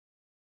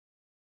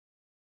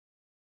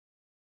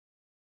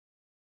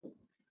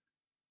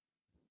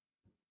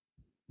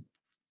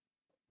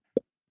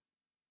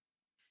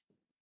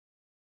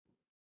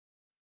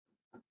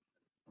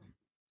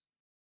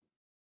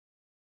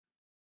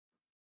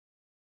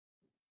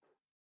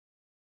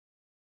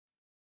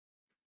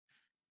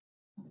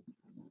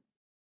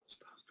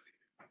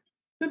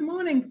Good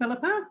morning,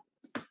 Phillippa.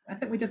 I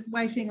think we're just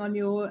waiting on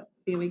your,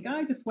 there we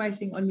go, just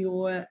waiting on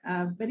your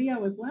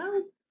video as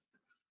well.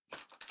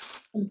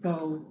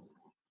 Go.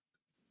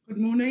 Good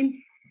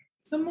morning.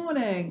 Good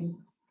morning.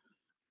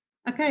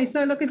 Okay,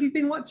 so look, if you've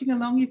been watching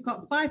along, you've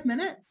got 5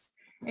 minutes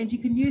and you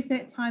can use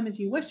that time as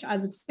you wish,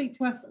 either to speak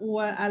to us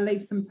or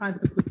leave some time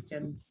for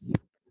questions.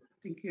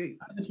 Thank you.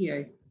 Over to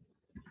you.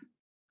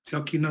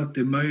 Tiakina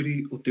te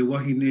Māori o te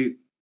wahine,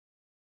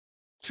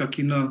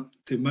 tiakina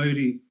te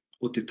Māori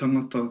o te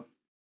tangata,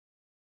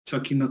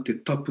 tiakina te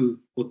tapu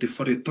o te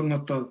whare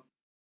tangata,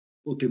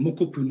 o te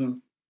mokopuna,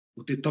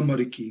 o te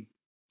tamariki,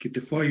 ki te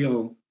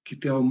whaiao, ki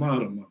te ao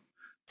mārama,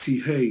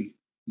 tihei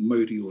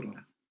Māori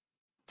ora.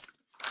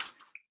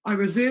 I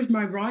reserve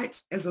my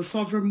right as a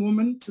sovereign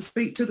woman to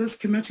speak to this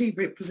committee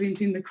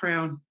representing the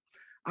Crown.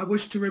 I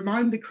wish to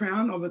remind the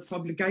Crown of its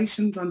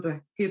obligations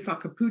under He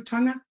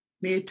Whakaputanga,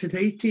 me te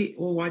reiti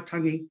o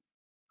Waitangi.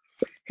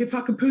 He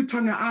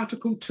Whakaputanga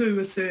Article 2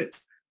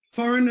 asserts,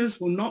 foreigners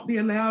will not be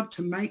allowed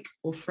to make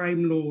or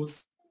frame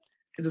laws.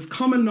 It is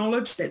common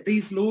knowledge that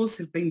these laws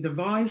have been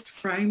devised,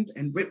 framed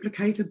and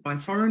replicated by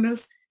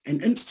foreigners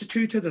and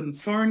instituted in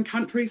foreign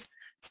countries,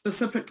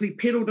 specifically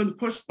peddled and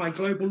pushed by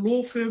global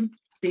law firm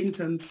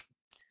Dentons.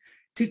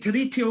 Te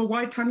Tiriti o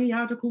Waitangi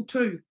Article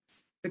 2.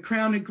 The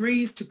Crown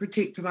agrees to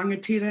protect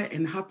rangatira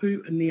and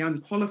hapu in the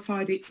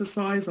unqualified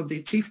exercise of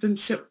their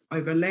chieftainship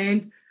over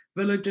land,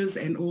 villages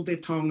and all their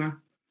taonga.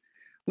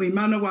 We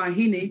Mana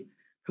Wāhine,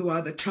 who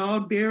are the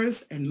child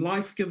bearers and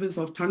life givers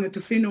of tangata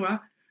whenua,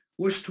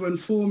 wish to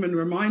inform and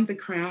remind the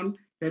Crown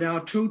that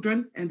our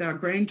children and our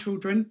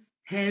grandchildren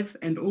have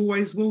and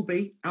always will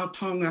be our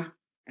taonga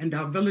and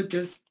our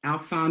villages our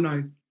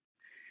whānau.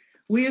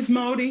 We as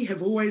Māori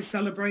have always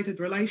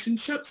celebrated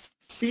relationships,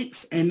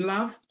 sex and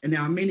love in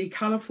our many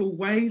colourful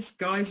ways,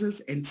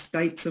 guises and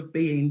states of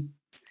being.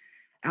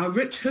 Our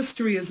rich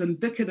history is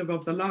indicative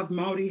of the love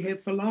Māori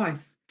have for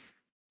life.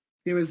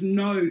 There is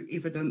no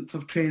evidence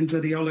of trans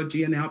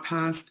ideology in our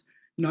past.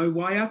 No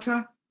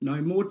waiata, no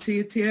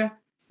mōtiatia,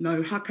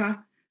 no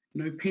haka,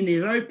 no pene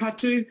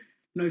raupatu,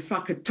 no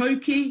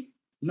whakatauki,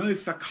 no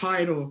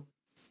whakairo,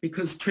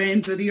 because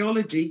trans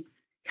ideology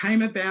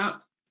came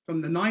about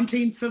from the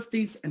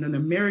 1950s in an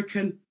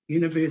American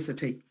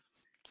university,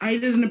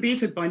 aided and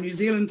abetted by New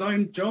Zealand's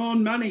own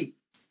John Money,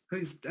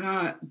 who's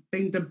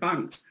been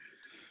debunked.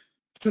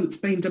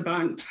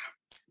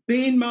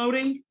 Being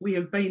Māori, we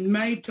have been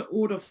made to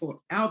order for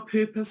our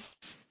purpose,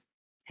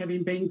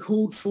 having been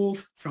called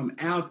forth from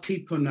our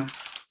tipuna.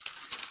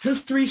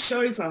 History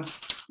shows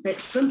us that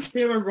since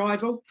their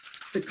arrival,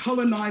 the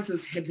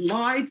colonisers have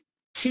lied,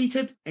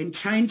 cheated and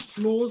changed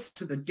laws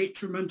to the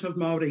detriment of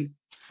Māori.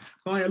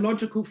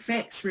 Biological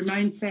facts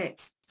remain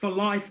facts for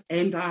life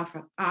and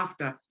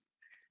after.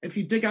 If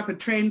you dig up a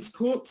trans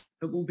corpse,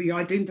 it will be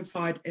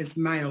identified as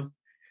male.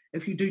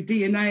 If you do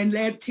DNA and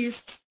lab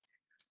tests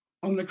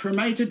on the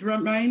cremated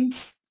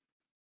remains,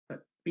 it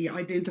will be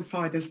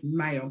identified as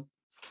male.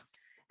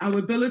 Our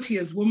ability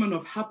as women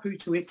of hapu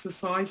to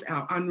exercise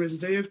our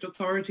unreserved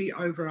authority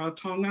over our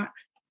taonga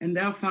and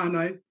our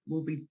whānau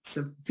will be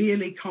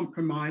severely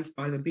compromised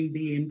by the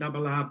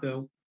BDMRR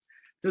bill.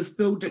 This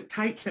bill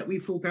dictates that we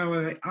forego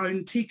our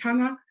own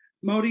tikanga,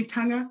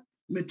 Māoritanga,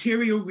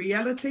 material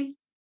reality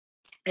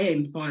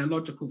and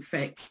biological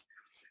facts.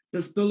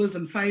 This bill is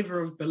in favour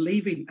of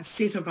believing a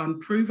set of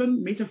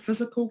unproven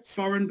metaphysical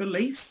foreign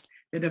beliefs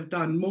that have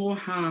done more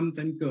harm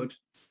than good,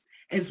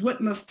 as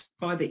witnessed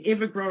by the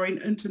ever-growing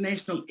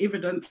international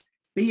evidence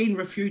being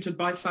refuted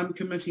by some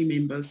committee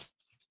members.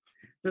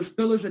 This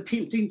bill is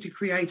attempting to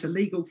create a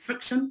legal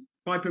fiction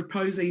by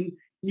proposing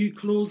new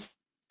clause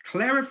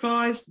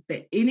clarifies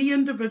that any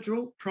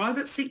individual,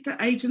 private sector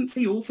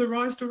agency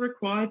authorised or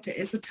required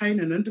to ascertain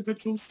an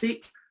individual's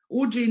sex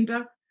or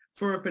gender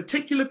for a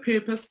particular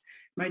purpose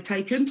may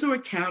take into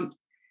account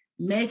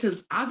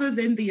matters other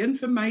than the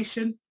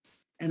information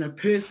in a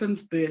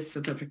person's birth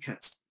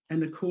certificate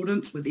in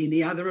accordance with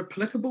any other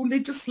applicable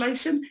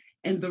legislation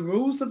and the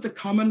rules of the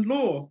common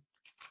law.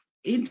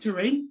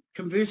 Entering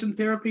Conversion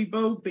Therapy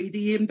Bill,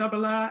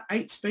 BDMRR,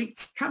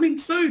 HBEATS, coming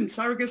soon,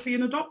 surrogacy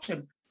and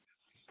adoption.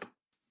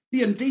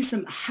 The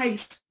indecent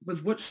haste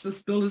with which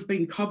this bill has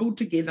been cobbled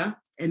together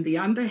and the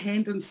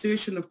underhand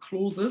insertion of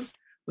clauses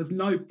with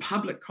no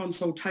public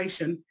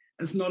consultation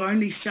is not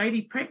only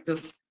shady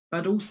practice,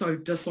 but also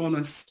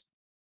dishonest.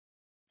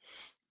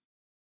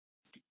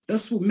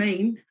 This will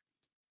mean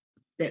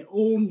that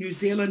all New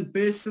Zealand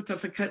birth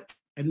certificates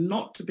are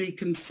not to be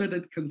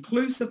considered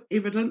conclusive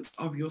evidence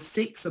of your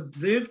sex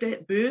observed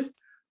at birth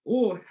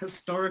or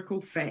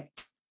historical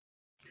fact.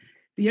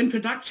 The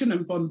introduction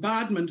and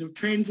bombardment of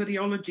trans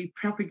ideology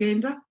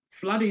propaganda,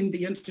 flooding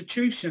the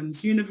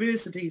institutions,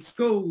 universities,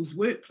 schools,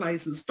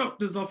 workplaces,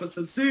 doctors'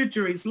 offices,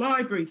 surgeries,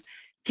 libraries,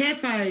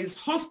 cafes,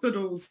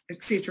 hospitals,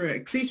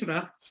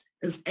 etc.,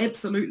 is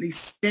absolutely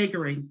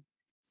staggering,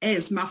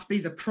 as must be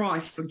the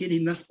price for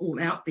getting this all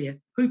out there.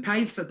 Who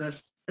pays for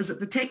this? Is it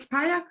the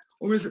taxpayer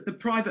or is it the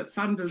private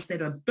funders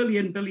that are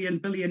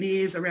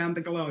billionaires around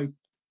the globe?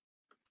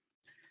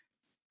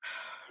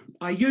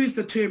 I use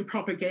the term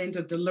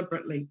propaganda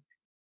deliberately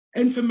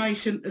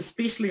Information,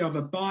 especially of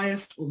a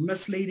biased or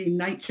misleading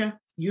nature,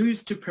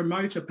 used to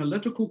promote a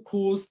political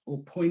cause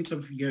or point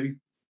of view.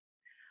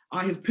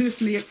 I have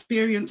personally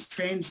experienced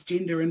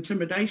transgender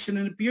intimidation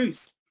and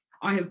abuse.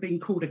 I have been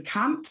called a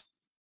cunt,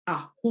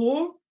 a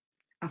whore,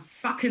 a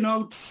fucking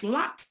old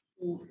slut,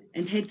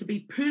 and had to be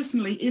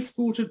personally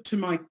escorted to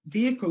my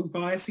vehicle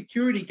by a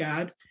security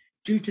guard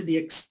due to the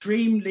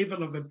extreme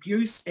level of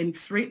abuse and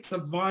threats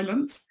of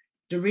violence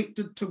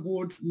directed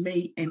towards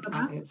me and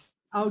others.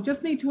 I'll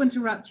just need to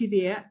interrupt you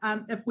there.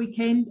 If we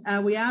can,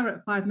 we are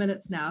at 5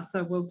 minutes now,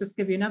 so we'll just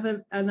give you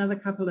another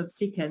couple of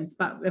seconds.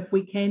 But if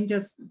we can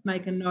just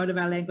make a note of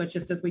our language,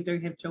 just as we do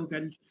have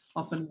children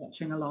often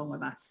watching along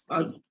with us.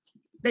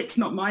 That's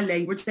not my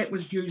language. That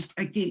was used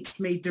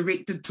against me,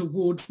 directed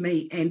towards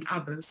me and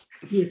others.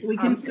 Yes, we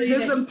can see it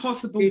is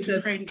impossible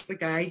to trans the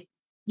gay.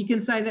 You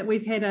can say that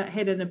we've had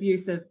an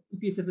abusive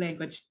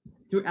language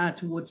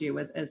towards you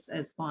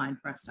is fine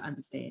for us to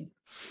understand.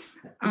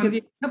 I'll give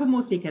you a couple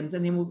more seconds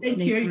and then we'll move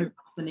to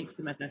the next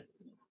submitter.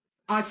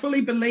 I fully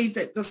believe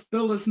that this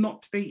bill is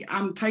not to be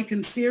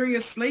taken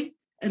seriously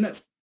in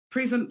its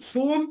present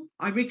form.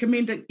 I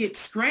recommend it gets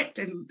scrapped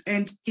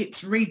and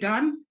gets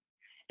redone.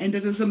 And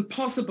it is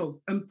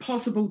impossible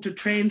to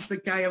trans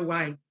the gay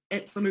away.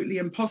 Absolutely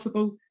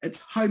impossible.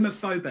 It's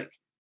homophobic.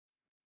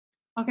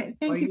 Okay,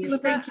 thank you,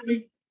 Phillippa.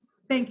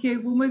 Thank you.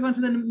 We'll move on to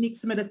the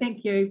next submitter.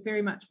 Thank you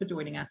very much for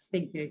joining us.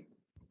 Thank you.